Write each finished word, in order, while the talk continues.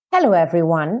Hello,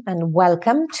 everyone, and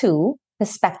welcome to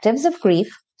Perspectives of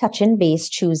Grief Touch Base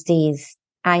Tuesdays.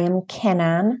 I am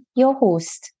Kenan, your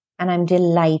host, and I'm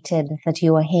delighted that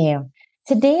you are here.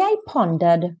 Today, I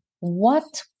pondered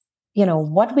what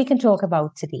we can talk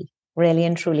about today. Really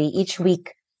and truly, each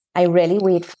week, I really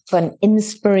wait for an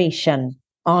inspiration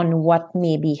on what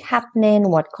may be happening,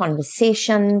 what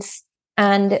conversations,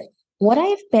 and what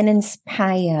I've been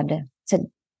inspired to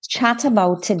chat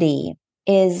about today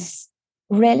is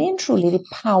really and truly the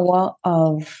power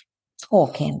of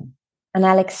talking. And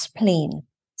I'll explain.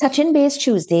 Touching Base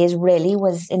Tuesdays really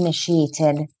was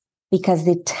initiated because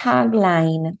the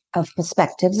tagline of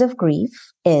Perspectives of Grief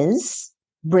is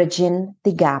bridging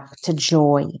the gap to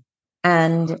joy.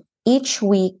 And each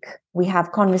week we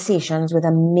have conversations with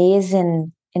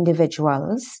amazing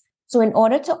individuals. So in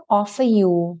order to offer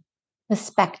you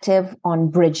perspective on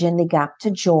bridging the gap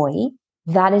to joy,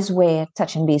 that is where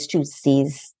Touching Base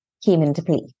Tuesdays came into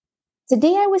play.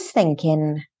 Today, I was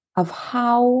thinking of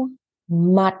how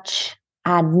much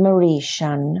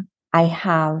admiration I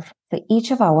have for each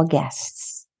of our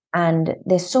guests. And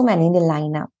there's so many in the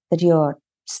lineup that you're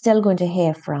still going to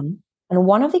hear from. And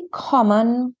one of the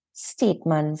common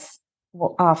statements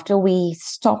after we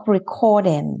stop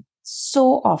recording,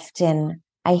 so often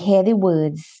I hear the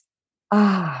words,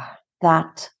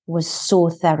 that was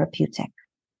so therapeutic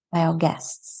by our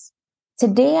guests.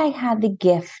 Today, I had the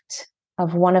gift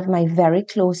of one of my very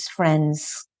close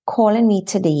friends calling me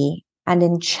today, and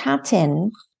in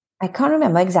chatting, I can't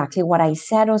remember exactly what I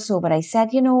said or so, but I said,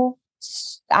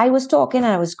 I was talking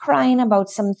and I was crying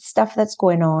about some stuff that's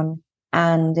going on,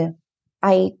 and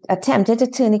I attempted to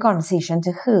turn the conversation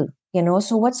to her,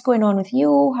 so what's going on with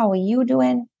you? How are you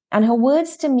doing? And her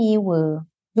words to me were,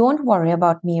 don't worry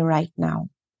about me right now.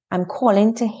 I'm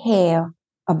calling to hear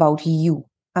about you.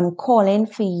 I'm calling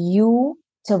for you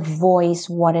to voice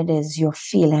what it is you're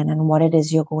feeling and what it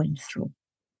is you're going through.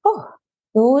 Oh,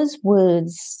 those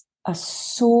words are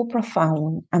so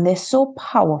profound and they're so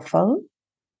powerful.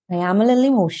 I am a little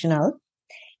emotional,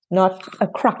 not a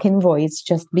cracking voice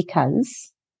just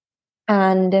because.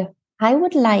 And I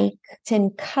would like to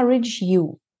encourage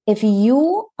you, if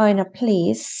you are in a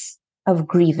place of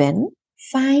grieving,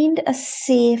 find a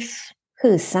safe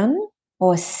person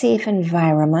or a safe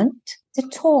environment to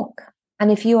talk.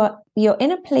 And if you're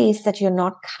in a place that you're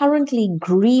not currently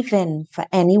grieving for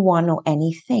anyone or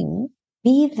anything,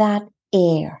 be that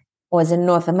ear, or as a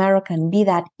North American, be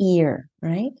that ear,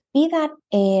 right? Be that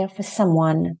ear for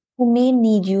someone who may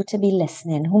need you to be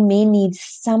listening, who may need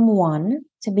someone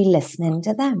to be listening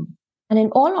to them. And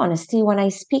in all honesty, when I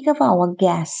speak of our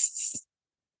guests,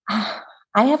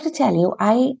 I have to tell you,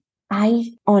 I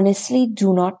honestly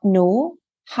do not know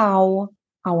how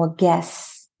our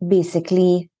guests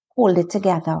basically hold it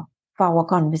together for our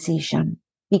conversation,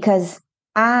 because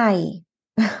I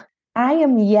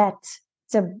am yet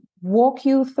to walk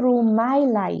you through my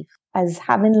life as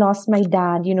having lost my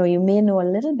dad. You may know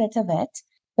a little bit of it,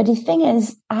 but the thing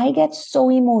is, I get so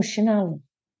emotional.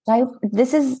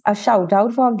 This is a shout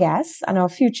out for our guests and our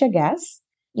future guests.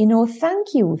 Thank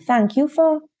you. Thank you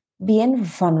for being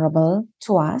vulnerable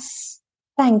to us.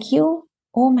 Thank you,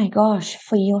 oh my gosh,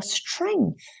 for your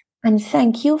strength. And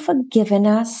thank you for giving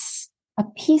us a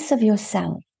piece of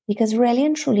yourself. Because really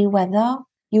and truly, whether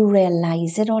you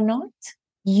realize it or not,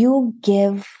 you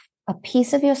give a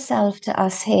piece of yourself to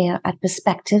us here at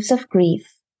Perspectives of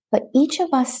Grief for each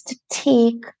of us to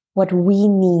take what we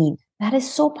need. That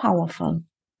is so powerful.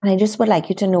 And I just would like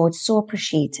you to know it's so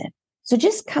appreciated. So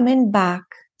just coming back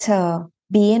to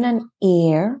being an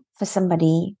ear for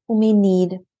somebody who may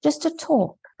need just to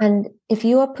talk. And if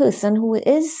you're a person who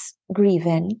is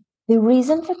grieving, the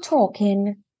reason for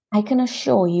talking, I can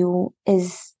assure you,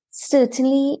 is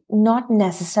certainly not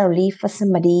necessarily for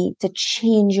somebody to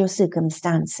change your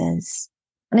circumstances.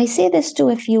 And I say this too,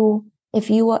 if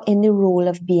you are in the role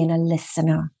of being a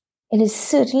listener, it is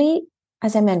certainly,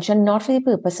 as I mentioned, not for the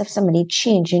purpose of somebody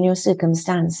changing your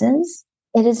circumstances.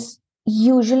 It is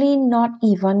usually not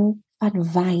even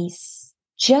advice.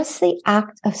 Just the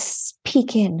act of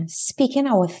speaking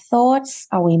our thoughts,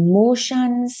 our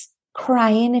emotions,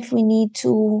 crying if we need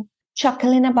to,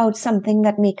 chuckling about something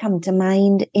that may come to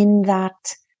mind in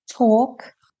that talk.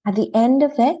 At the end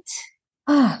of it,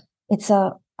 it's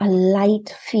a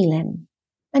light feeling.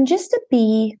 And just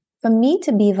for me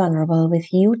to be vulnerable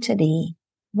with you today,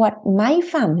 what my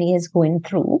family is going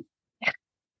through,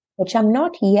 which I'm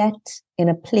not yet in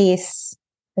a place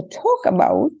to talk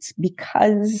about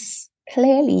because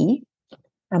clearly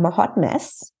I'm a hot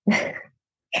mess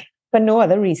for no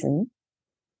other reason.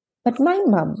 But my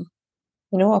mum,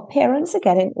 our parents are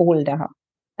getting older,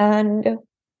 and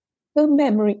her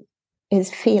memory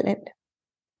is failing.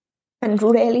 And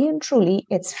really and truly,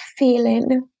 it's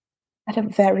failing at a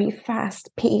very fast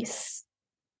pace.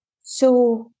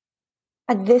 So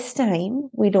at this time,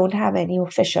 we don't have any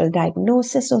official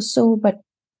diagnosis or so, but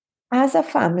as a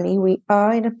family, we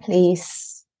are in a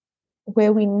place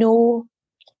where we know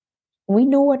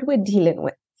what we're dealing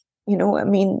with.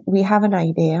 We have an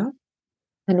idea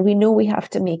and we know we have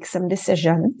to make some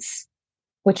decisions,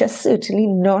 which are certainly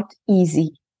not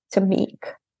easy to make.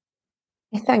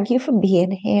 I thank you for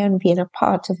being here and being a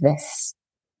part of this,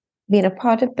 being a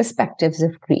part of Perspectives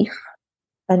of Grief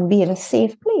and being a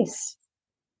safe place.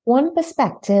 One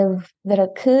perspective that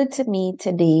occurred to me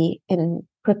today in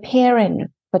preparing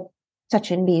for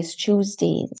Touching Base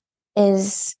Tuesdays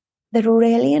is that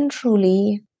really and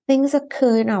truly things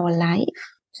occur in our life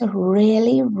to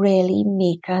really, really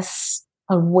make us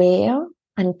aware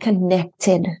and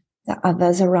connected to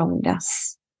others around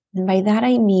us. And by that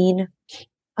I mean,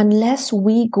 unless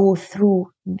we go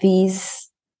through these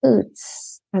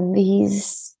hurts and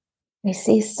these, I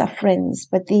say sufferings,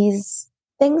 but these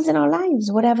things in our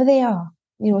lives, whatever they are,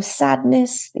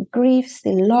 sadness, the griefs,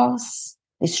 the loss,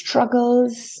 the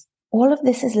struggles, all of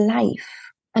this is life.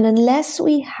 And unless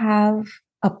we have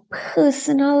a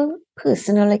personal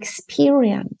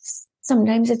experience,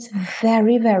 sometimes it's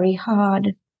very, very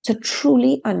hard to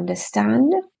truly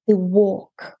understand the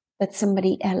walk that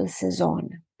somebody else is on,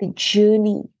 the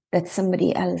journey that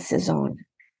somebody else is on.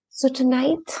 So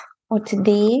tonight or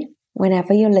today,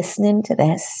 whenever you're listening to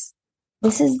this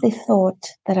is the thought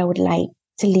that I would like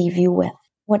to leave you with.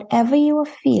 Whatever you are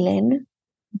feeling,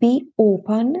 be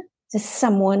open to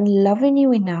someone loving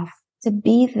you enough to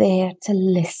be there to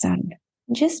listen.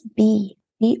 Just be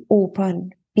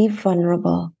open, be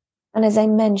vulnerable. And as I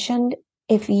mentioned,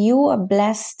 if you are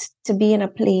blessed to be in a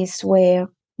place where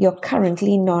you're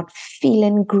currently not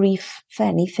feeling grief for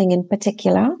anything in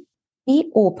particular, be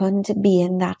open to be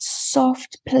in that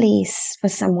soft place for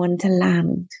someone to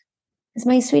land. As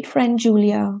my sweet friend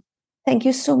Julia, thank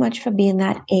you so much for being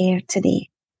that air today.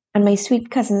 And my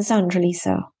sweet cousin Sandra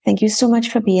Lisa, thank you so much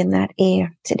for being that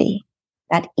air today,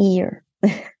 that ear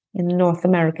in North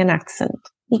American accent.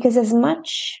 Because as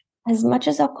much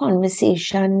as our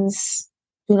conversations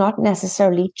do not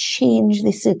necessarily change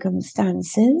the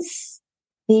circumstances,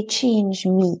 they change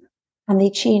me and they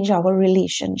change our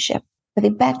relationship for the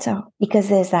better, because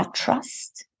there's that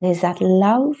trust, there's that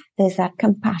love, there's that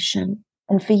compassion.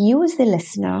 And for you as the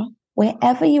listener,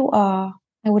 wherever you are,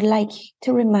 I would like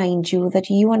to remind you that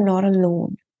you are not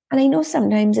alone. And I know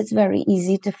sometimes it's very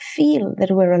easy to feel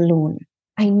that we're alone.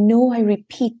 I know I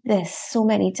repeat this so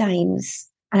many times,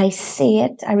 and I say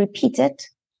it, I repeat it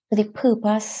for the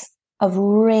purpose of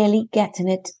really getting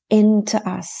it into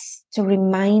us, to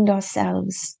remind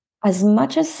ourselves, as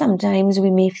much as sometimes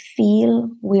we may feel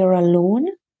we're alone,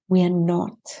 we are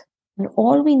not. And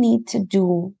all we need to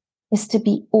do is to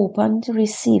be open to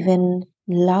receiving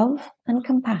love and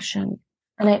compassion.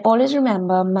 And I always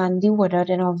remember Mandy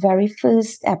Woodard in our very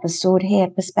first episode here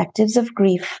at Perspectives of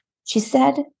Grief. She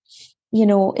said,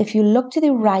 if you look to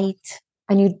the right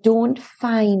and you don't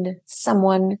find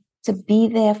someone to be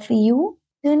there for you,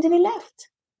 turn to the left.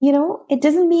 It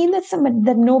doesn't mean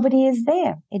that nobody is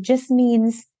there. It just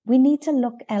means we need to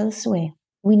look elsewhere.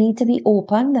 We need to be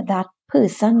open that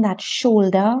person, that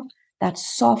shoulder, that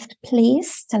soft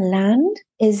place to land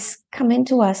is coming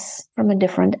to us from a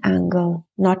different angle,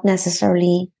 not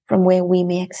necessarily from where we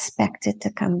may expect it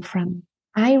to come from.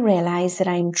 I realize that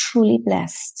I'm truly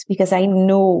blessed because I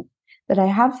know that I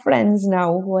have friends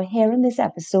now who are hearing this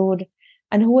episode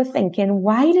and who are thinking,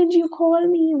 why did you call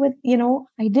me with,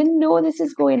 I didn't know this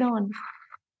is going on.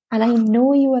 And I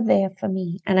know you are there for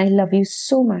me and I love you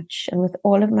so much. And with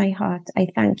all of my heart, I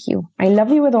thank you. I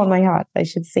love you with all my heart, I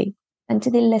should say. And to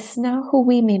the listener who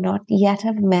we may not yet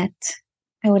have met,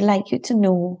 I would like you to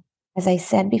know, as I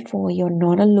said before, you're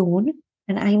not alone.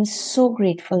 And I'm so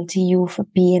grateful to you for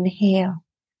being here.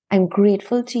 I'm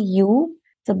grateful to you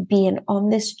for being on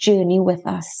this journey with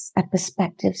us at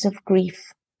Perspectives of Grief.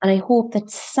 And I hope that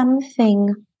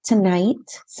something tonight,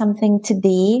 something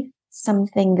today,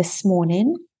 something this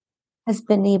morning has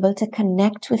been able to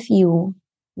connect with you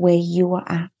where you are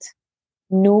at.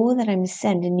 Know that I'm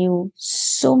sending you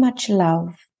so much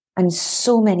love and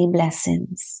so many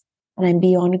blessings. And I'm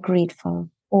beyond grateful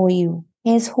for you.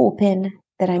 Here's hoping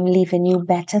that I'm leaving you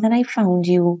better than I found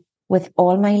you, with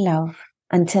all my love.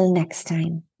 Until next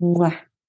time. Mwah.